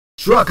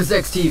Truckers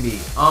X TV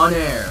on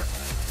air.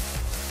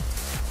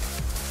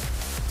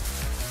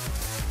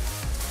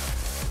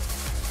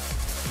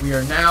 We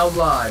are now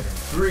live in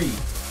 3,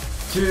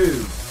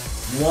 2,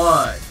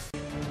 1.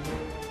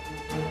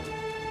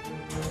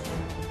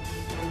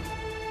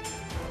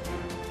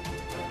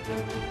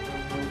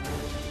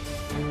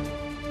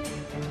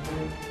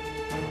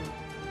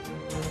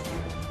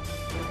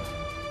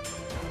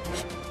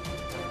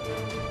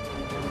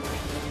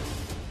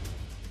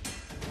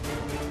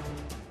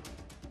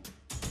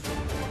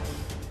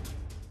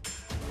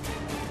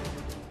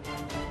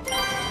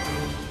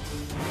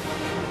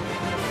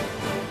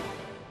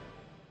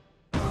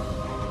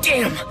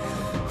 Damn!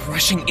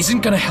 Rushing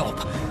isn't gonna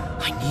help.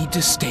 I need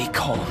to stay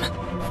calm.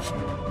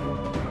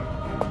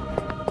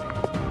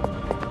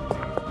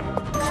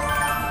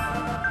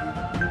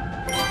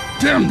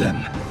 Damn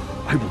them!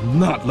 I will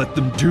not let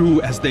them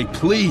do as they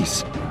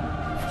please.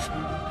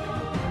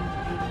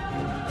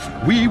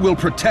 We will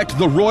protect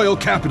the royal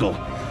capital.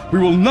 We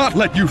will not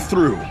let you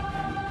through.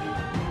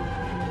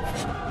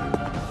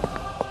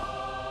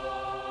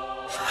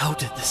 How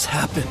did this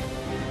happen?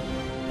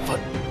 But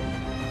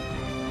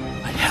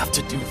I have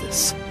to do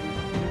this.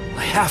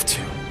 I have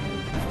to.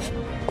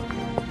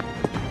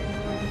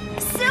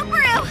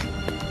 Subaru!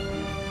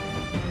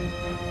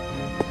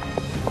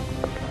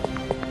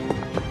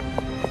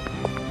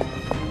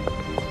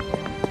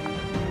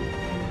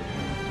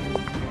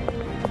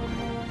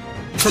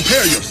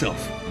 Prepare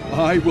yourself.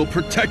 I will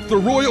protect the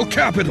royal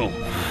capital.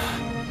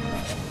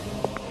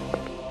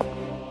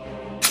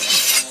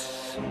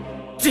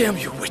 Damn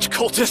you, witch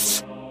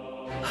cultists!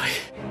 I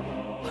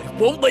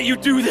won't let you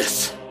do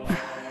this!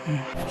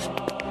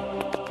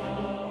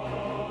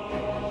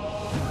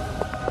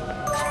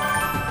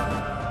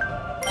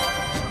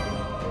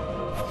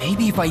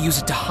 Maybe if I use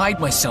it to hide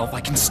myself,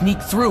 I can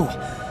sneak through.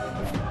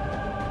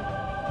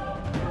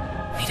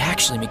 It'd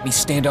actually make me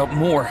stand out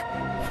more.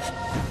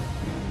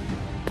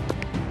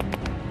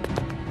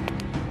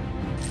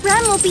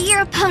 Ren will be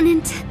your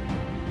opponent.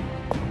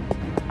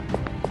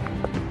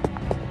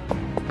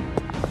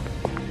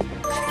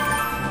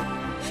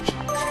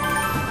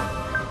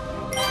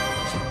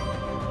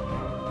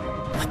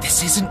 But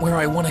this isn't where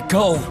I want to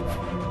go.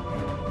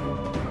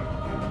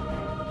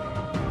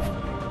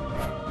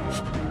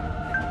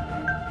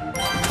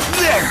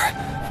 There!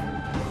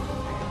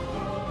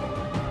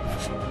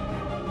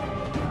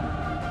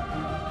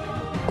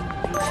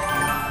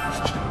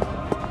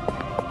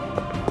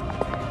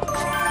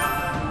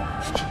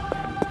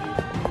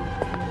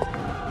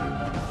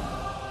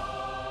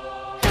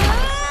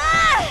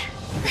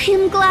 I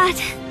am glad.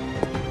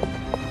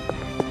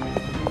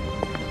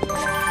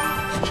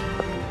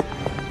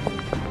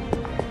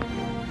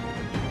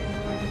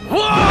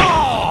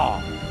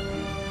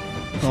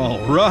 All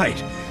right.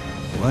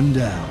 One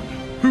down.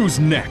 Who's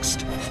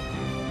next?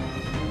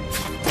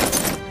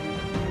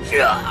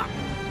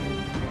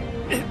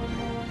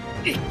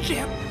 It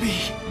can't be.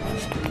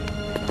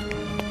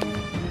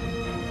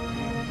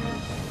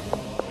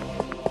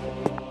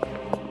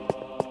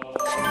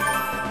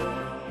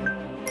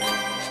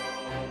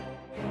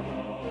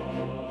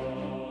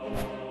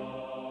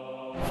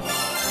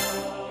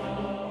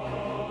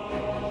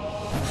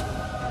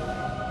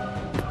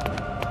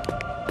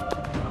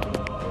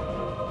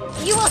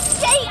 You will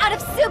stay out of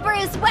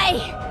Subaru's way!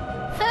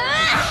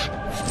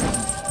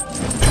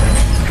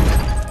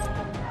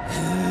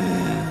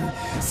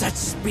 Such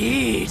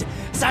speed!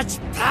 Such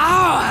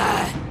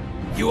power!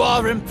 You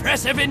are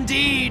impressive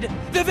indeed!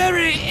 The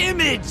very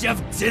image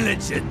of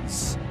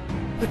diligence!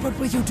 But what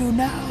will you do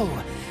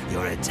now?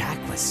 Your attack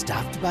was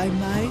stopped by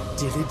my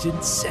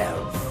diligent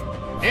self.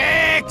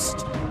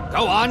 Next!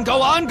 Go on,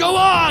 go on, go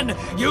on!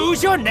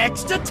 Use your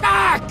next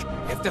attack!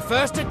 If the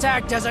first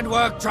attack doesn't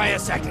work, try a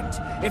second.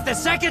 If the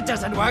second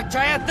doesn't work,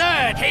 try a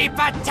third. Keep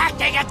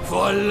attacking it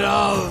for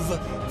love!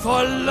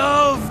 For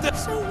love!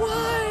 So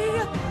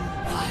why?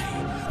 Why,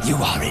 you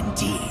are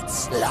indeed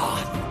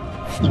Sloth.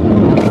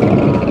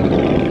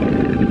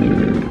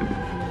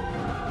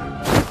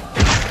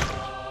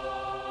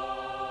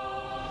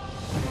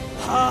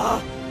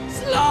 Ah,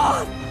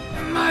 Sloth!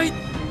 My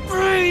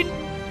brain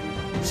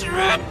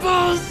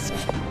trembles!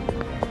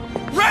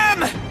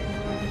 Rem!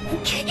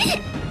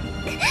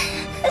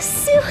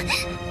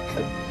 Subaru,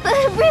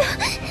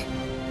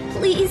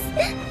 please,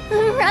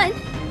 run.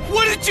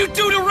 What did you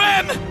do to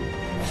Rem?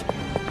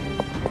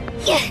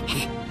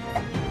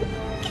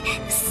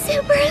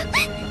 Subaru,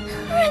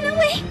 run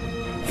away.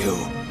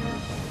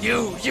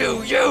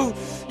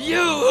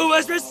 You who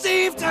has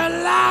received her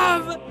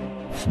love!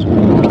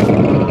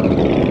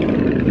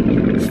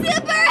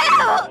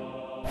 Subaru!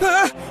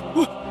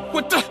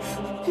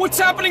 What's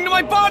happening to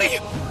my body?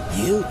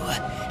 You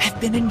have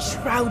been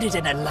enshrouded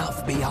in a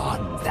love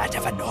beyond that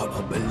of a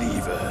normal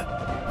believer.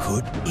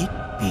 Could it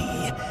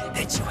be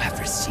that you have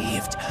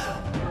received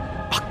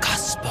a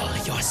gospel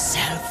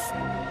yourself?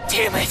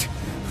 Damn it!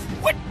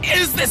 What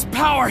is this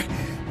power?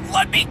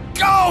 Let me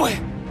go!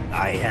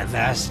 I have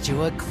asked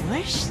you a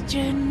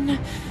question.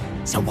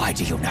 So why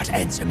do you not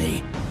answer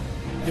me?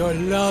 Your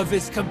love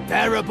is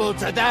comparable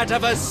to that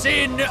of a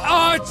Sin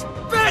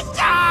Archbishop!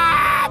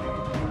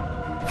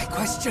 My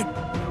question!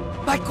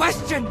 My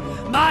question!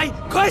 My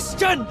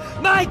question!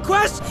 My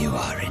question! You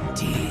are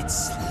indeed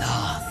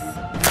Sloth.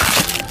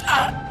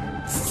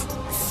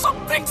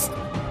 Something's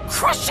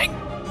crushing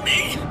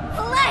me!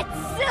 Let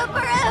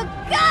Subaru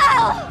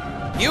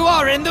go! You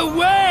are in the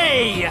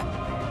way!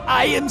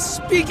 I am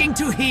speaking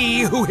to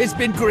he who has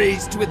been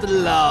graced with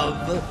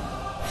love.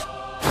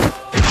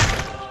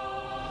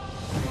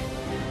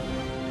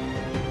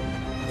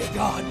 Be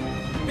gone!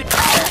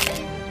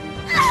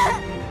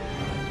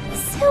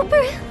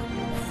 Subaru!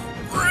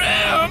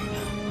 Rem!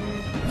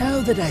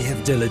 Now that I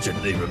have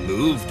diligently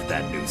removed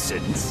that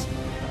nuisance,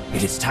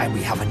 it is time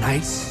we have a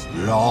nice,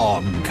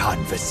 long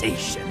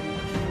conversation.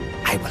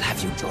 I will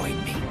have you join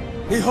me.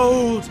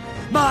 Behold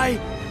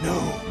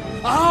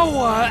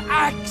our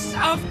acts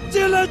of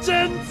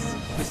diligence!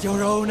 With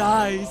your own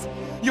eyes,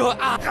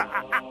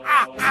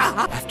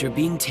 After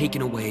being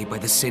taken away by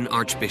the Sin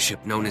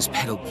Archbishop known as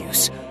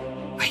Betelgeuse,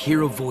 I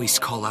hear a voice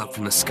call out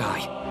from the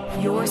sky.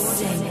 Your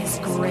sin is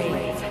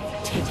grave,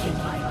 taking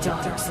my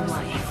daughter's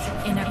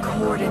life in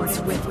accordance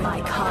with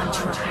my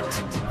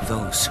contract.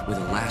 Those were the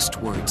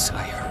last words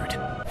I heard.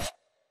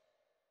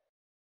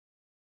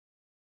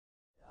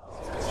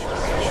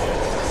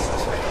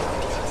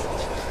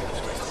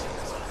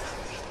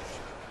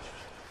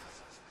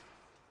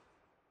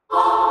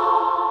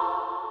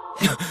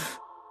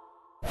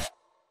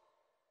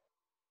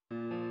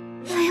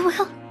 I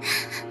will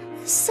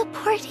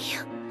support you.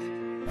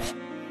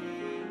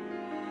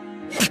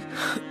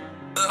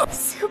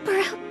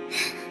 Subaru,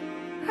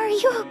 are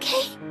you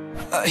okay?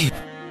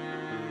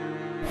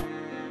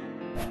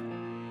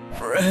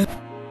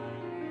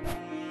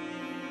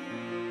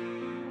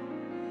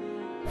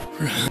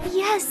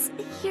 Yes,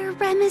 your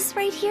Rem is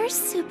right here,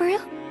 Subaru.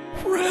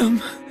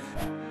 Rem.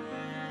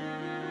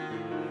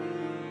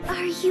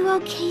 Are you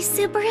okay,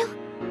 Subaru?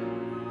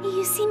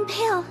 You seem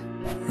pale.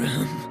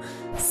 Rem.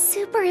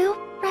 Subaru,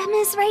 Rem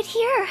is right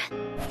here.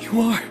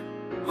 You are,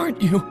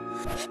 aren't you?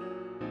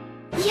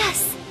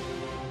 Yes,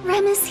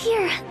 Rem is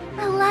here,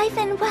 alive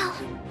and well.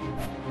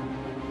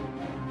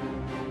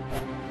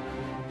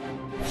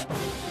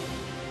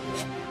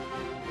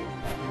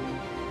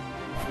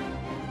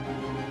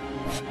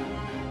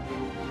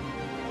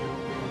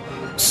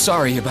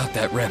 Sorry about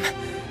that, Rem.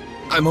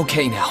 I'm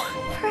okay now.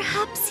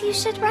 Perhaps you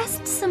should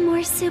rest some more,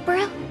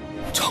 Subaru.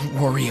 Don't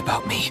worry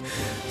about me.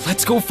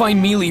 Let's go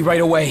find Mealy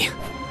right away.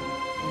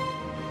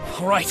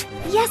 All right.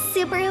 Yes,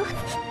 Subaru.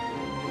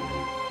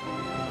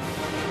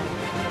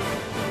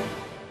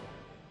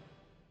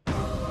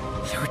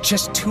 There are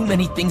just too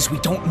many things we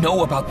don't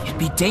know about. It'd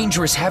be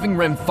dangerous having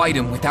Rem fight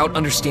him without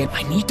understanding.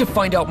 I need to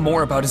find out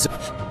more about his...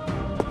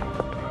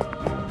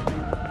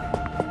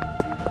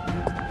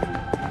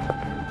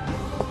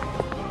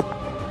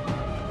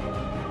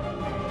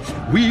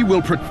 We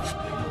will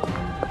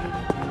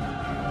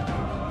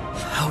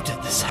How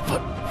did this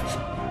happen?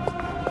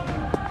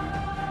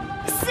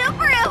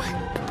 Subaru!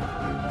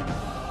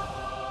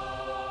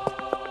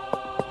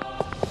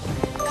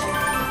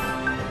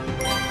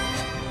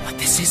 But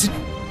this isn't...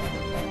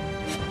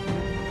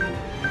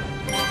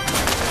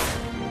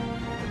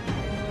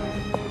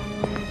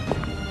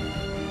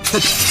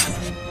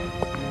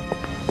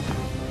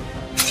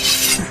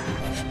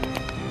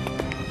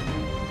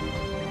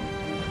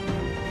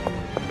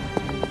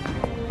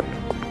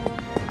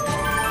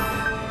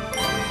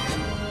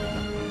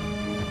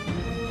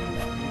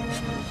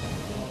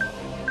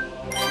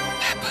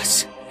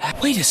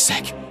 Wait a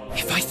sec.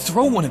 If I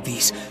throw one of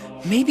these,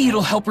 maybe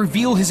it'll help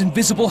reveal his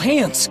invisible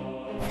hands.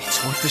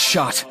 It's worth a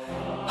shot.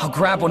 I'll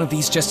grab one of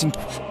these just in...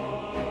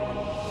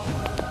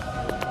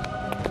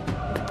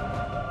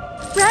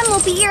 Rem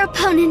will be your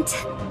opponent.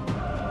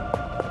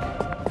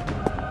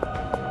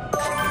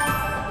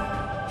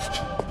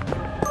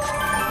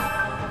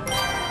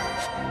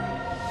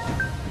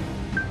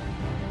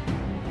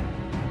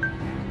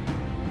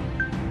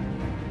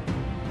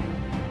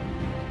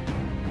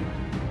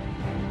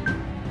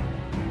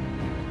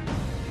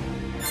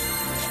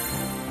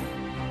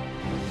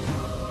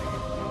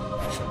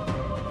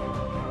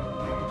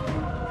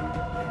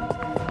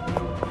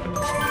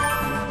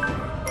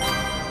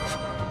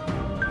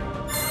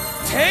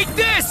 Take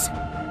this!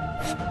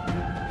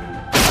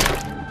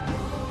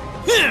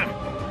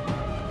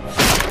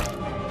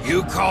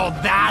 You call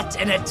that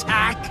an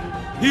attack?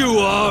 You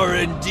are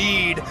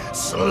indeed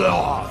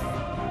Sloth.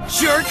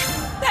 Jerk!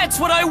 That's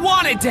what I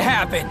wanted to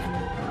happen!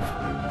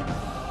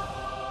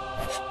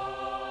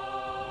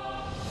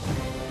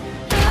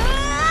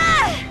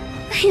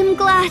 I am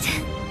glad.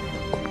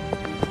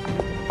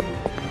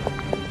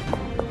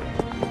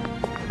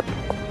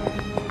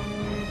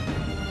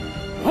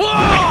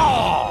 Oh.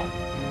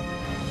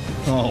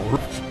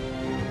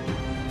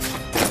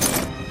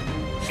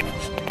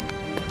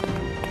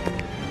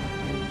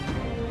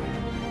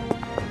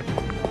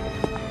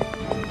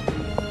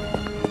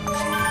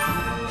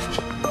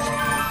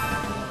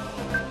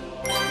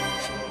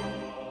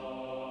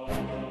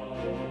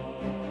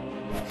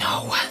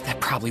 No, that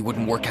probably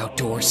wouldn't work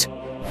outdoors.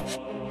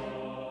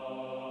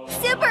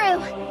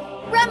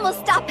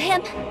 stop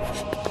him!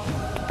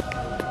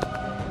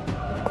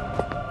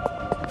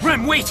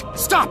 Rem, wait!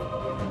 Stop!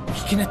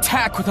 He can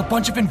attack with a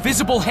bunch of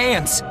invisible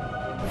hands.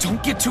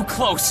 Don't get too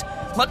close.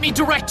 Let me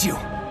direct you.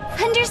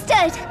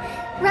 Understood.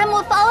 Rem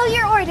will follow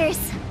your orders.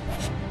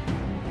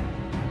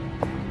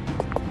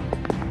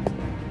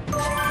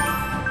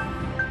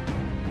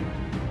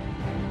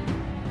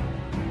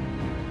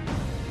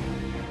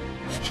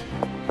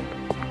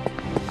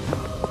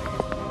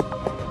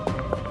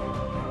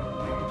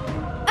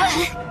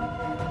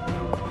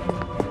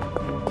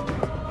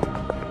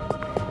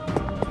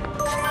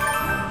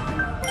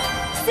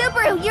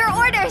 Subaru, your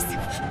orders!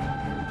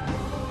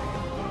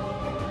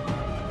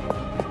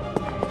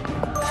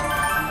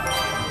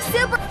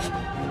 Subaru!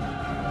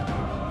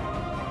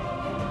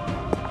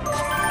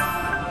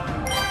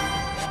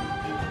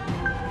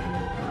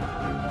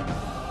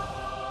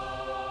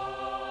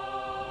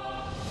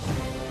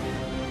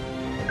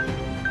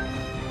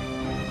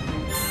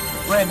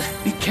 Rem,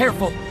 be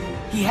careful.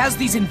 He has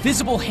these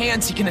invisible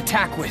hands he can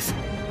attack with.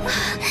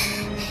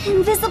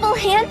 Invisible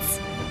hands?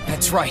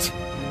 That's right.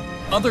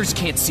 Others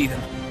can't see them,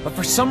 but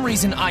for some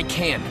reason I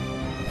can.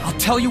 I'll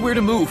tell you where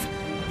to move.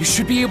 You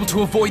should be able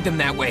to avoid them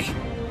that way.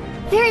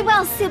 Very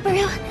well,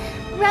 Subaru.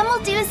 Rem will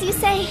do as you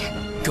say.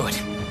 Good.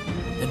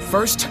 Then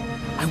first,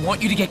 I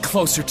want you to get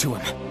closer to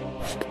him.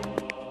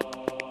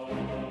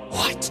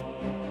 What?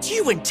 Do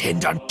you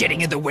intend on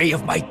getting in the way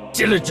of my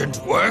diligent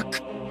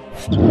work?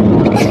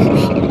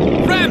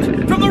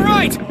 Rem, from the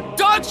right!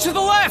 Dodge to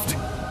the left!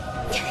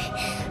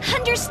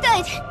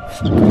 Understood.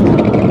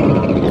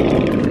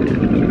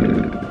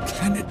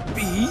 Can it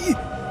be?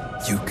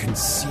 You can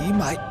see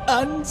my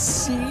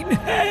unseen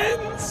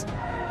hands?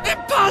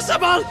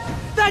 Impossible!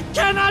 That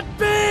cannot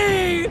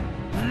be!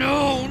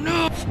 No,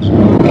 no!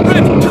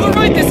 Rem, to the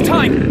right this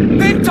time!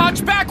 Then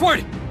dodge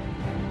backward!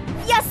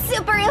 Yes,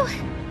 Subaru.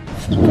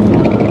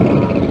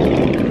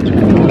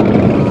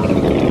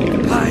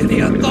 By the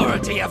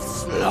authority of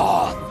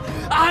Sloth!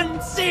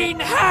 Unseen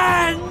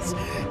hands!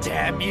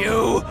 Damn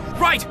you!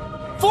 Right!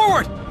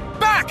 Forward!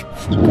 Back!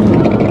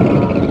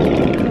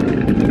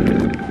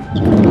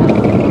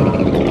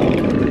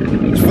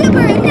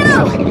 Subaru,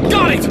 no!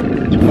 Got it!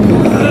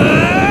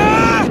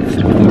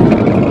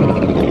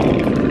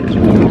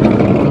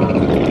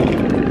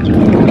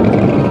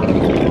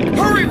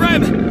 Hurry,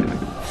 Rem!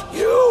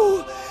 You!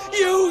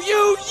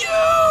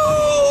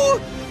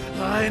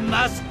 I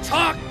must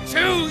talk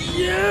to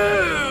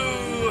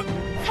you!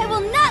 I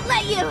will not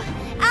let you!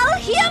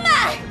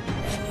 Alhuma!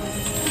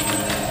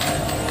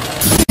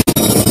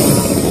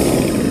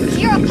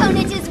 Your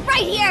opponent is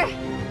right here!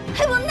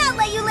 I will not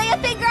let you lay a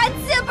finger on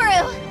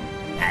Subaru!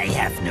 I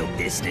have no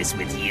business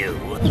with you.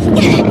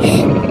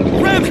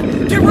 Rem,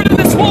 get rid of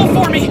this wall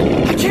for me!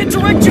 I can't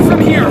direct you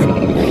from here! I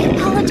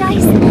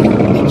apologize.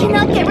 I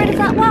cannot get rid of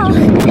that wall.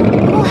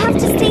 We'll have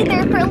to stay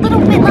there for a little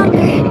bit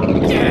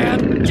longer. Damn!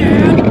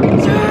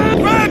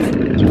 Rem!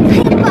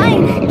 I'm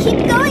fine.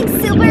 Keep going,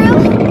 Subaru.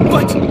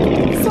 But...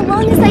 So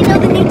long as I know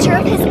the nature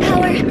of his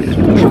power, I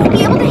will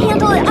be able to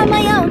handle it on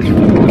my own.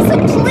 So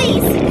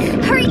please,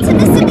 hurry to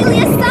Miss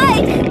Amelia's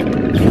side.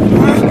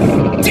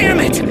 Damn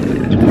it!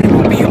 Rem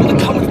won't be able to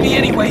come with me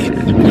anyway.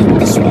 Not with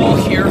this wall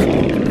here.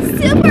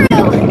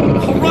 Subaru!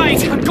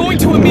 Alright, I'm going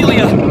to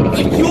Amelia.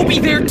 But you'll be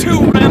there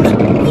too, Rem.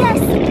 Yes,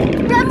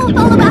 Rem will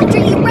follow after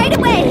you right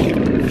away.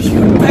 You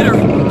better.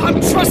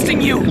 I'm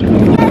trusting you.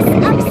 Yes,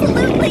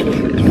 absolutely.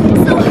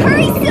 So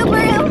hurry,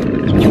 Subaru.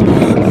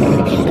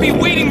 I'll be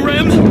waiting,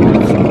 Rem.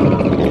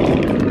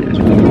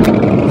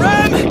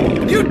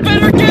 Rem, you'd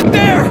better get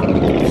there.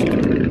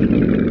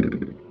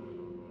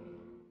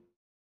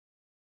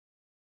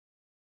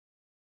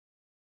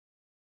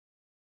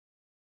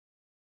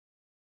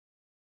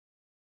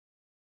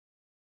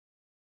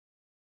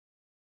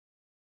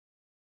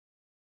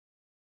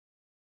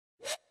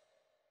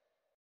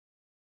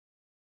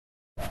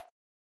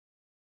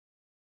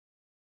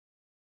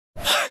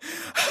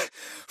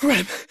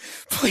 Rem,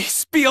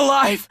 please be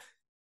alive!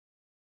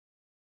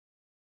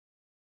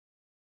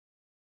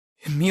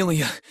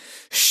 Amelia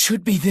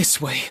should be this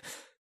way.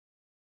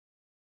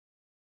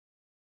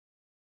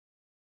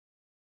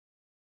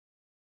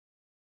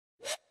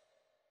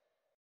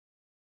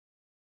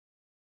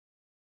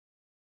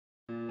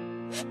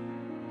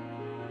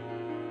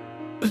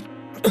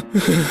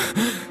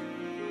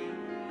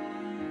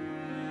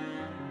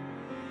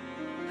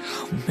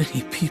 How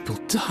many people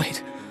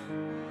died?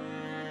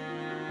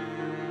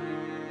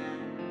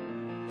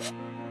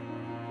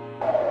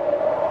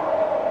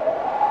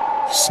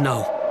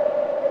 Snow.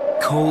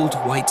 Cold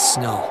white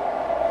snow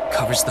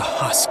covers the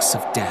husks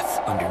of death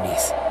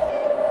underneath.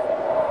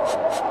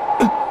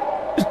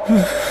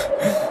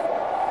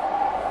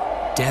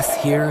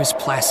 Death here is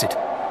placid.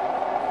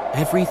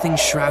 Everything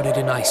shrouded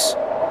in ice.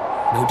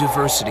 No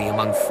diversity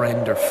among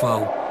friend or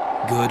foe,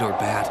 good or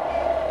bad.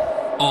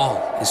 All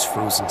is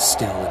frozen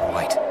still in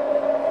white.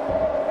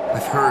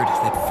 I've heard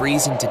that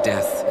freezing to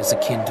death is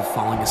akin to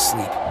falling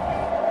asleep.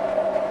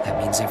 That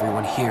means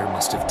everyone here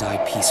must have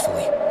died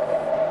peacefully.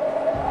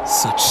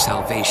 Such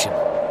salvation,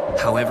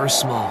 however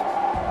small,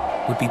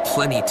 would be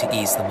plenty to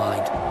ease the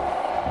mind.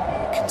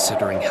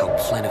 considering how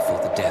plentiful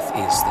the death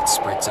is that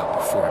spreads out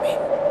before me.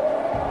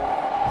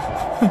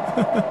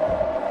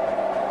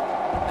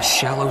 A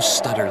shallow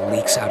stutter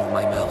leaks out of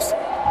my mouth,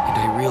 and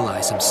I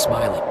realize I'm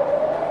smiling.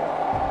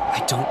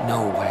 I don't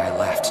know why I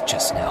laughed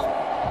just now.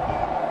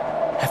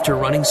 After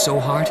running so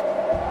hard,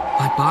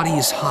 my body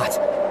is hot,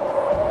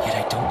 yet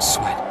I don't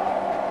sweat.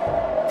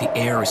 The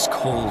air is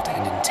cold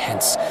and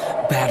intense,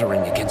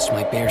 battering against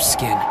my bare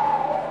skin.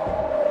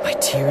 My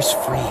tears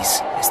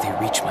freeze as they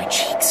reach my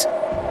cheeks.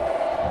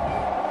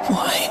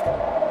 Why?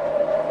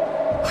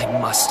 I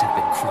must have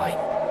been crying.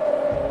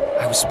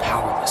 I was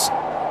powerless.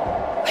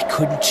 I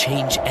couldn't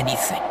change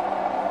anything.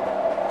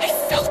 I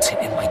felt it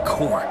in my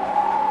core.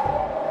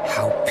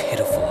 How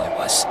pitiful I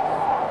was.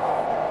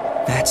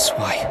 That's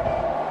why.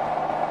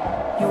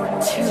 You're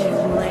too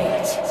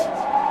late.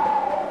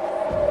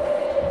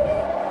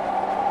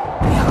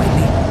 Behind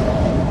me,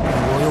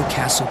 the royal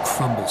castle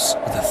crumbles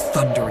with a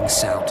thundering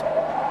sound.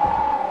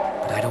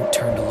 But I don't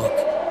turn to look.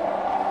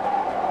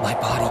 My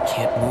body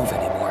can't move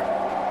anymore.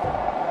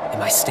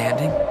 Am I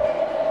standing?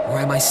 Or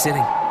am I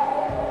sitting?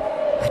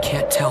 I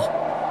can't tell.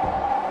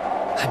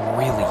 I'm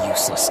really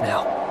useless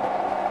now.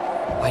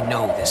 I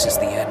know this is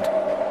the end.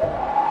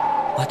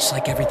 Much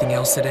like everything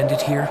else that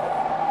ended here,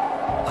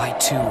 I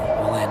too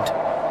will end.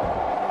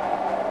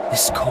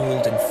 This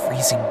cold and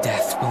freezing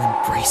death will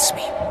embrace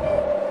me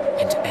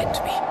and end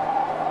me.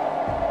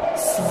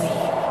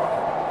 Sleep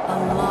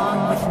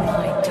along with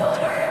my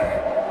daughter.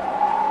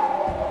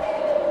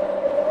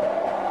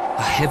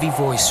 A heavy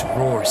voice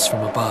roars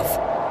from above,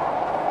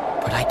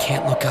 but I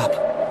can't look up.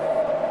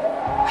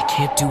 I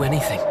can't do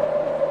anything.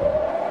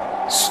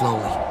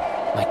 Slowly,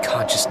 my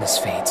consciousness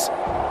fades.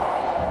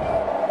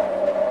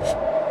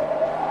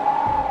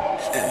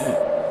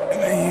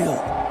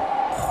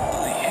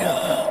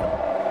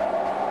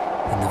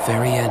 In the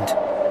very end,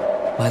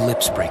 my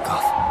lips break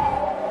off,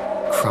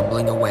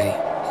 crumbling away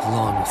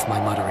along with my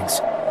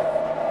mutterings.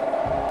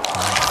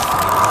 My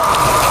final